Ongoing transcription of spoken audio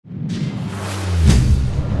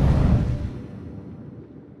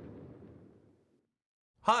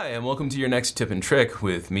Hi, and welcome to your next tip and trick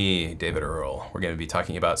with me, David Earl. We're going to be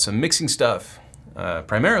talking about some mixing stuff,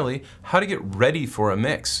 primarily how to get ready for a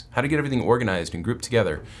mix, how to get everything organized and grouped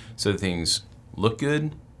together so that things look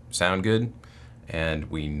good, sound good,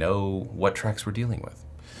 and we know what tracks we're dealing with.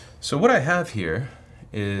 So what I have here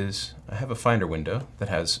is I have a Finder window that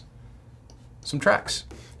has some tracks.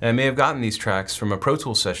 And I may have gotten these tracks from a Pro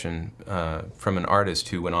Tools session from an artist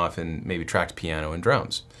who went off and maybe tracked piano and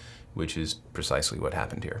drums, which is precisely what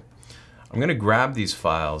happened here. I'm going to grab these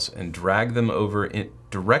files and drag them over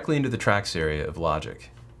directly into the tracks area of Logic.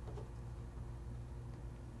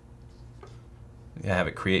 I have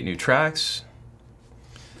it create new tracks.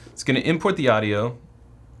 It's going to import the audio.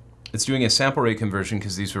 It's doing a sample rate conversion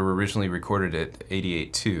because these were originally recorded at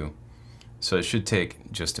 88.2, so it should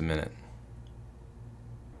take just a minute.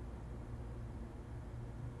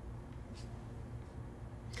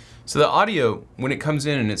 So the audio, when it comes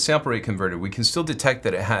in and it's sample rate converted, we can still detect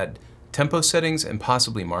that it had tempo settings and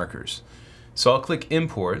possibly markers. So I'll click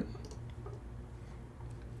import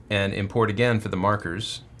and import again for the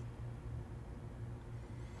markers.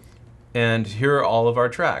 And here are all of our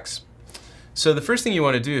tracks. So the first thing you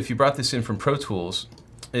want to do if you brought this in from Pro Tools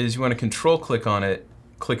is you want to control click on it,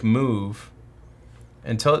 click move,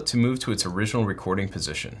 and tell it to move to its original recording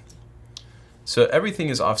position. So everything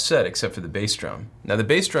is offset except for the bass drum. Now the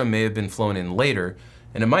bass drum may have been flown in later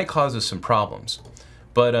and it might cause us some problems.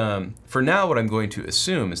 But for now what I'm going to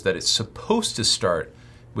assume is that it's supposed to start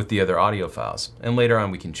with the other audio files, and later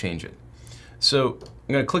on we can change it. So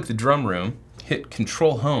I'm going to click the drum room, hit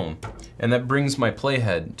Control Home, and that brings my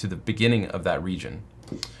playhead to the beginning of that region.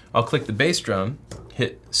 I'll click the bass drum,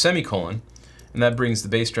 hit semicolon, and that brings the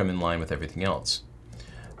bass drum in line with everything else.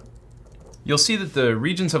 You'll see that the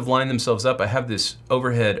regions have lined themselves up. I have this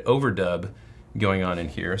overhead overdub going on in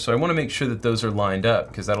here, so I want to make sure that those are lined up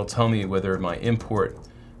because that'll tell me whether my import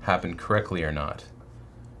happened correctly or not.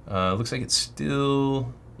 Looks like it's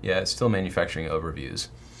still, it's still manufacturing overviews.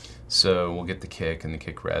 So we'll get the kick, and the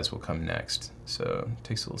kick res will come next. So it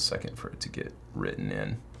takes a little second for it to get written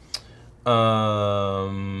in.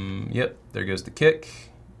 Yep, there goes the kick.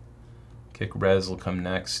 Kick res will come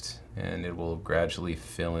next, and it will gradually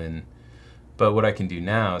fill in. But what I can do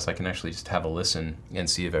now is I can actually just have a listen and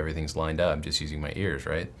see if everything's lined up just using my ears,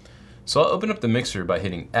 right? So I'll open up the mixer by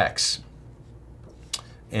hitting X.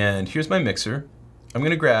 And here's my mixer. I'm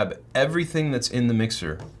going to grab everything that's in the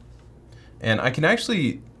mixer. And I can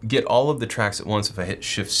actually get all of the tracks at once if I hit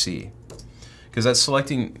Shift C, because that's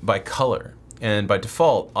selecting by color. And by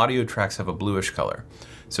default, audio tracks have a bluish color.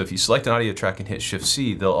 So if you select an audio track and hit Shift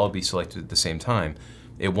C, they'll all be selected at the same time.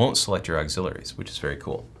 It won't select your auxiliaries, which is very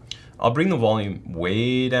cool. I'll bring the volume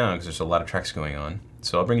way down because there's a lot of tracks going on.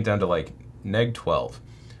 So I'll bring it down to like neg 12.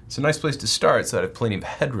 It's a nice place to start so that I have plenty of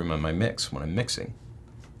headroom on my mix when I'm mixing.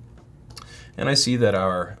 And I see that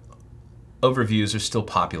our overviews are still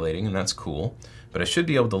populating, and that's cool, but I should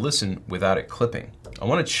be able to listen without it clipping. I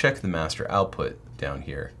want to check the master output down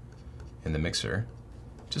here in the mixer.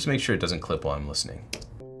 Just make sure it doesn't clip while I'm listening.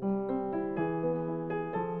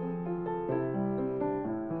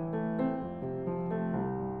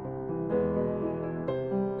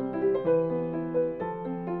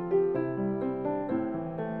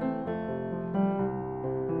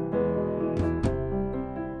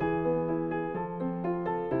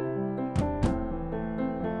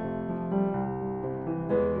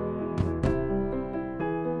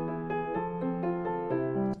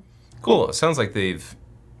 Cool, it sounds like they've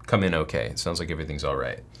come in okay. It sounds like everything's all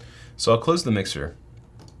right. So I'll close the mixer,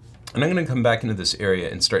 and I'm gonna come back into this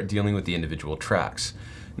area and start dealing with the individual tracks.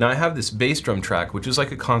 Now I have this bass drum track, which is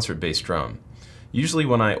like a concert bass drum. Usually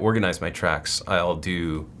when I organize my tracks, I'll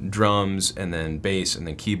do drums and then bass and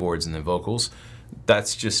then keyboards and then vocals.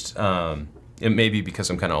 That's just, it may be because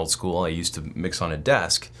I'm kind of old school. I used to mix on a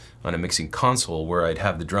desk, on a mixing console, where I'd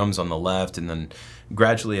have the drums on the left, and then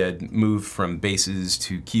gradually I'd move from basses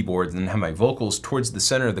to keyboards and then have my vocals towards the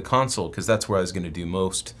center of the console because that's where I was going to do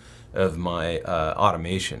most of my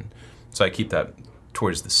automation. So I keep that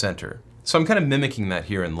towards the center. So I'm kind of mimicking that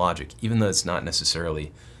here in Logic, even though it's not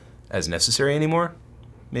necessarily as necessary anymore.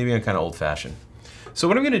 Maybe I'm kind of old-fashioned. So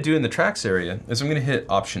what I'm going to do in the tracks area is I'm going to hit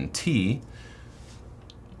Option T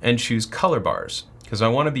and choose color bars, because I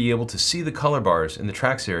want to be able to see the color bars in the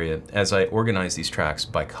tracks area as I organize these tracks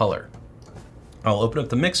by color. I'll open up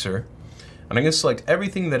the mixer, and I'm going to select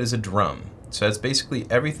everything that is a drum. So that's basically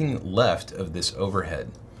everything left of this overhead.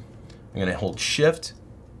 I'm going to hold Shift,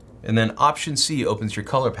 and then Option C opens your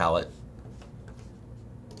color palette.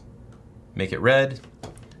 Make it red,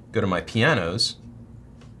 go to my pianos,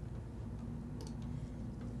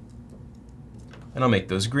 and I'll make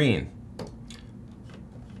those green.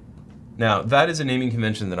 Now, that is a naming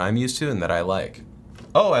convention that I'm used to and that I like.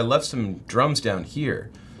 Oh, I left some drums down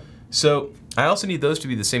here. So I also need those to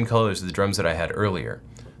be the same colors as the drums that I had earlier.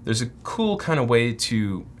 There's a cool kind of way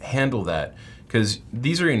to handle that, because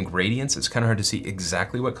these are in gradients. It's kind of hard to see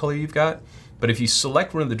exactly what color you've got. But if you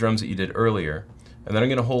select one of the drums that you did earlier, and then I'm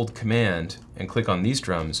going to hold Command and click on these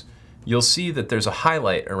drums, you'll see that there's a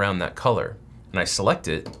highlight around that color. And I select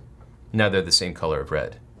it, now they're the same color of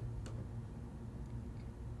red.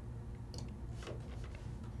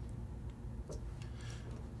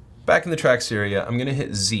 Back in the tracks area, I'm going to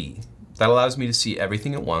hit Z. That allows me to see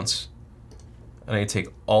everything at once. And I'm going to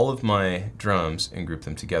take all of my drums and group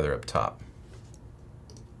them together up top.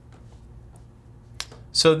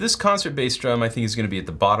 So this concert bass drum I think is going to be at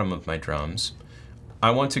the bottom of my drums.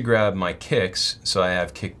 I want to grab my kicks, so I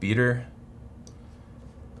have kick beater,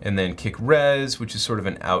 and then kick res, which is sort of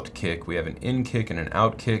an out kick. We have an in kick and an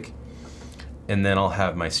out kick. And then I'll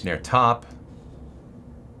have my snare top,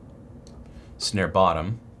 snare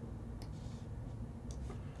bottom,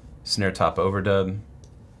 snare top overdub,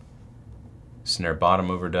 snare bottom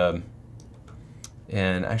overdub,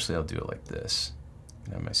 and actually I'll do it like this.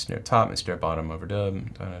 I have my snare top, my snare bottom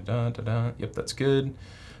overdub, da, da, da, da, da. Yep, that's good.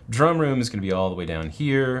 Drum room is going to be all the way down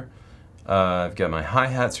here. I've got my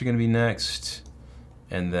hi-hats are going to be next,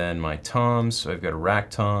 and then my toms. So I've got a rack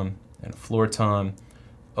tom and a floor tom,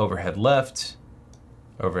 overhead left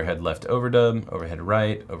overdub, overhead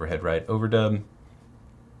right overdub.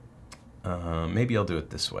 Maybe I'll do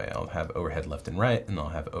it this way. I'll have overhead left and right, and I'll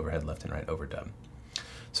have overhead left and right overdub.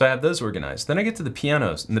 So I have those organized. Then I get to the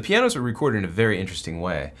pianos, and the pianos are recorded in a very interesting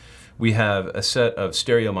way. We have a set of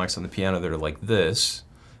stereo mics on the piano that are like this,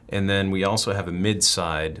 and then we also have a mid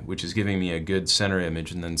side, which is giving me a good center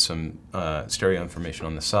image and then some stereo information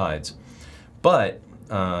on the sides. But,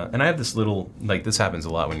 and I have this little, like this happens a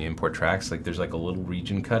lot when you import tracks, like there's like a little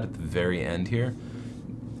region cut at the very end here.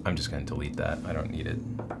 I'm just gonna delete that, I don't need it.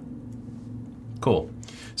 Cool.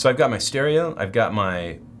 So I've got my stereo, I've got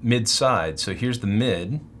my mid side, so here's the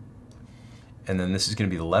mid, and then this is going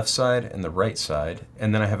to be the left side and the right side,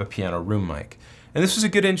 and then I have a piano room mic. And this was a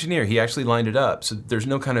good engineer, he actually lined it up, so there's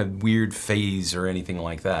no kind of weird phase or anything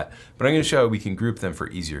like that. But I'm going to show how we can group them for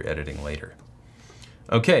easier editing later.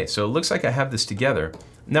 Okay, so it looks like I have this together.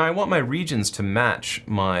 Now I want my regions to match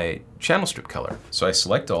my channel strip color. So I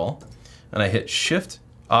select all, and I hit Shift,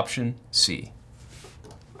 Option, C.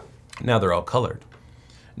 Now they're all colored.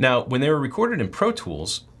 Now, when they were recorded in Pro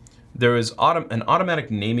Tools, there was an automatic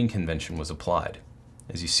naming convention was applied.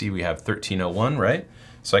 As you see, we have 1301, right?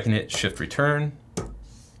 So I can hit Shift Return,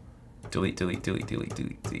 delete, delete, delete, delete,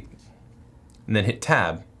 delete, delete, and then hit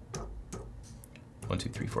Tab. 1, 2,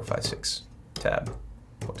 3, 4, 5, 6. Tab.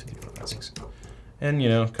 1, 2, 3, 4, 5, 6. And, you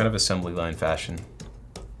know, kind of assembly line fashion.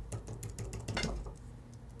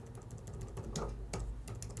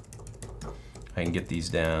 I can get these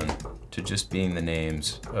down to just being the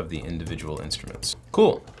names of the individual instruments.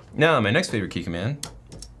 Cool. Now my next favorite key command,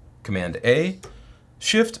 Command A,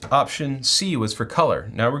 Shift Option C was for color.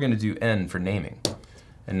 Now we're going to do N for naming.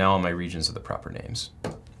 And now all my regions are the proper names.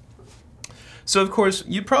 So of course,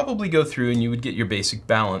 you'd probably go through and you would get your basic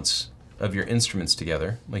balance of your instruments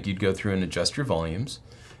together. Like you'd go through and adjust your volumes.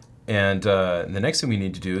 And the next thing we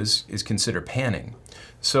need to do is consider panning.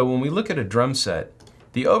 So when we look at a drum set,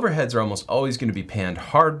 the overheads are almost always going to be panned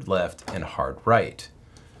hard left and hard right.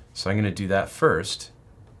 So I'm going to do that first.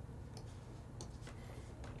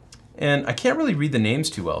 And I can't really read the names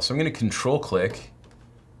too well, so I'm going to Control click,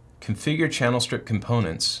 Configure Channel Strip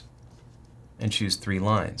Components, and choose 3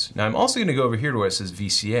 lines. Now I'm also going to go over here to where it says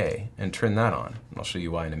VCA and turn that on. And I'll show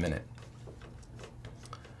you why in a minute.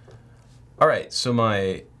 All right, so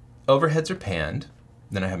my overheads are panned.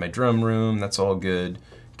 Then I have my drum room, that's all good.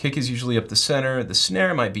 Kick is usually up the center. The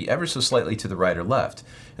snare might be ever so slightly to the right or left.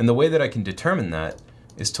 And the way that I can determine that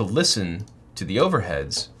is to listen to the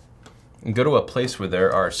overheads and go to a place where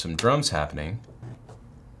there are some drums happening.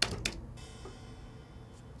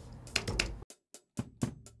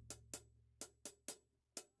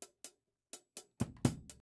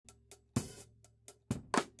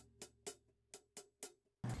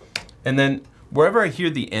 And then wherever I hear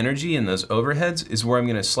the energy in those overheads is where I'm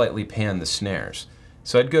going to slightly pan the snares.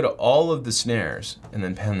 So I'd go to all of the snares and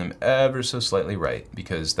then pan them ever so slightly right,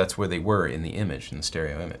 because that's where they were in the image, in the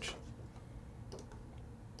stereo image.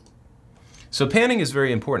 So panning is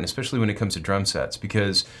very important, especially when it comes to drum sets,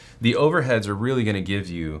 because the overheads are really going to give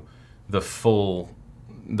you the full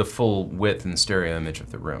width and stereo image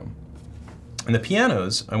of the room. And the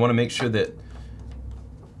pianos, I want to make sure that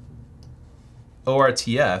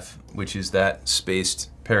ORTF, which is that spaced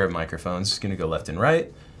pair of microphones, is going to go left and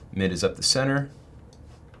right. Mid is up the center.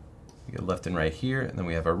 We go left and right here, and then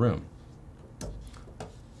we have our room.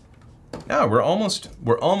 Now we're almost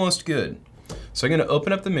good. So I'm going to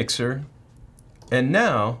open up the mixer, and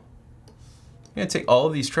now I'm going to take all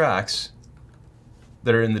of these tracks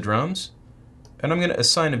that are in the drums, and I'm going to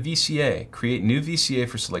assign a VCA, create new VCA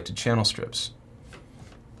for selected channel strips.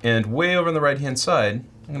 And way over on the right-hand side,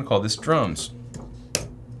 I'm going to call this drums.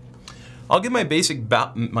 I'll get my basic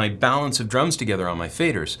my balance of drums together on my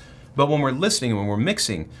faders, but when we're listening and when we're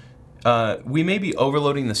mixing, we may be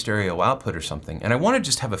overloading the stereo output or something, and I want to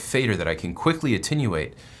just have a fader that I can quickly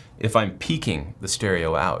attenuate if I'm peaking the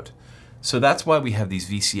stereo out. So that's why we have these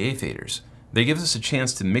VCA faders. They give us a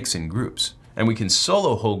chance to mix in groups, and we can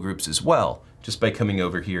solo whole groups as well, just by coming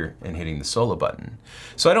over here and hitting the solo button.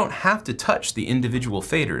 So I don't have to touch the individual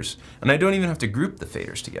faders, and I don't even have to group the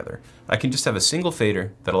faders together. I can just have a single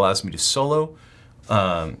fader that allows me to solo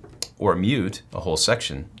or mute a whole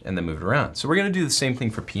section and then move it around. So we're going to do the same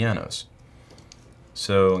thing for pianos.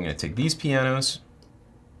 So I'm going to take these pianos,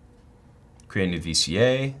 create a new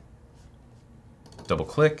VCA, double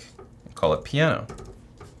click, and call it piano.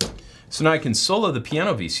 So now I can solo the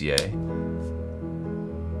piano VCA,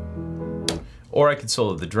 or I could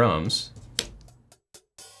solo the drums.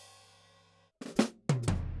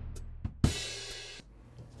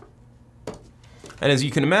 And as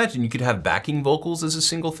you can imagine, you could have backing vocals as a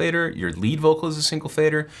single fader, your lead vocal as a single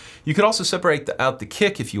fader. You could also separate out the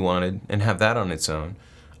kick if you wanted and have that on its own,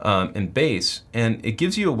 and bass. And it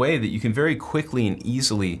gives you a way that you can very quickly and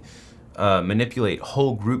easily manipulate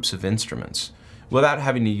whole groups of instruments without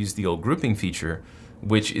having to use the old grouping feature,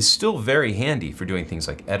 which is still very handy for doing things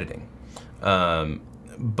like editing.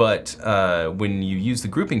 But when you use the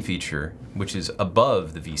grouping feature, which is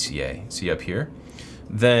above the VCA, see up here,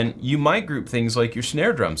 then you might group things like your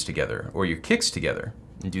snare drums together or your kicks together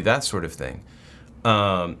and do that sort of thing.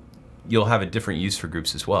 You'll have a different use for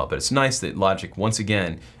groups as well, but it's nice that Logic, once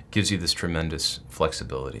again, gives you this tremendous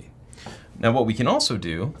flexibility. Now what we can also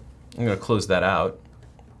do, I'm going to close that out,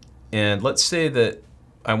 and let's say that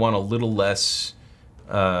I want a little less,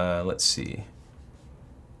 let's see.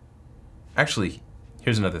 Actually,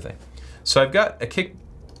 here's another thing. So I've got a kick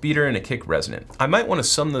beater and a kick resonant. I might want to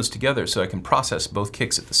sum those together so I can process both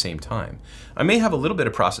kicks at the same time. I may have a little bit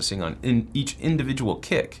of processing in each individual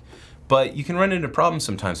kick, but you can run into problems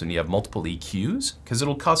sometimes when you have multiple EQs, because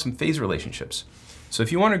it'll cause some phase relationships. So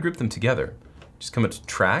if you want to group them together, just come up to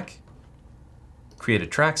Track, create a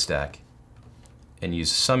track stack, and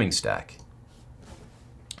use summing stack.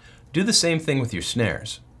 Do the same thing with your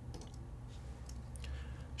snares.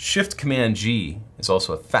 Shift-Command-G is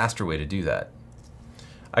also a faster way to do that.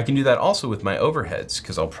 I can do that also with my overheads,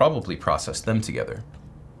 because I'll probably process them together.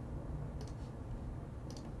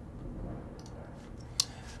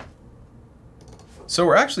 So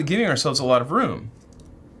we're actually giving ourselves a lot of room.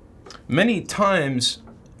 Many times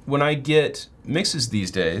when I get mixes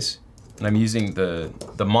these days, and I'm using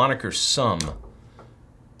the moniker sum,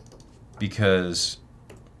 because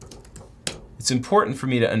it's important for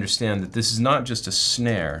me to understand that this is not just a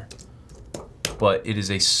snare, but it is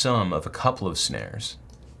a sum of a couple of snares.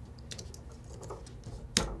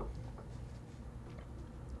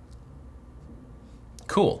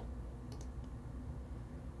 Cool.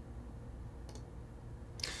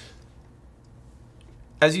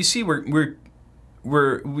 As you see, we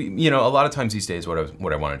you know, a lot of times these days, what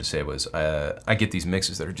I wanted to say was, I get these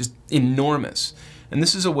mixes that are just enormous, and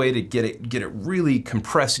this is a way to get it really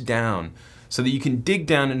compressed down so that you can dig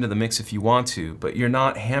down into the mix if you want to, but you're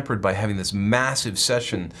not hampered by having this massive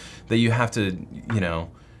session that you have to, you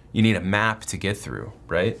know, you need a map to get through,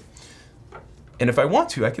 right? And if I want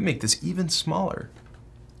to, I can make this even smaller.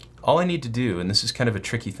 All I need to do, and this is kind of a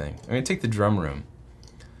tricky thing, I'm going to take the drum room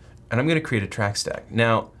and I'm going to create a track stack.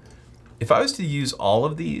 Now, if I was to use all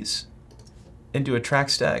of these and do a track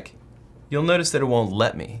stack, you'll notice that it won't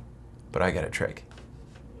let me, but I got a trick.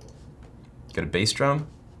 Go to bass drum,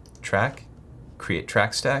 track, create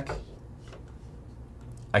track stack.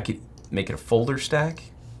 I could make it a folder stack.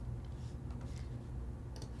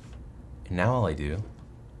 And now all I do,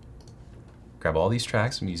 grab all these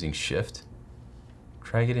tracks, I'm using Shift,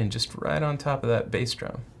 drag it in just right on top of that bass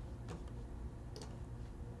drum.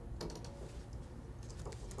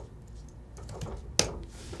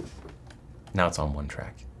 Now it's on one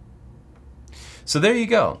track. So there you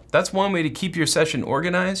go. That's one way to keep your session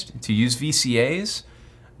organized, to use VCAs,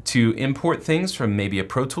 to import things from maybe a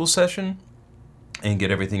Pro Tools session, and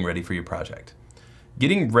get everything ready for your project.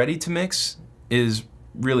 Getting ready to mix is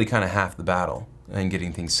really kind of half the battle and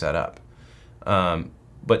getting things set up.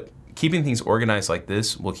 But keeping things organized like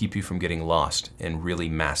this will keep you from getting lost in really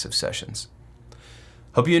massive sessions.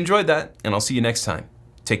 Hope you enjoyed that, and I'll see you next time.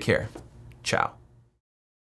 Take Take care. Ciao.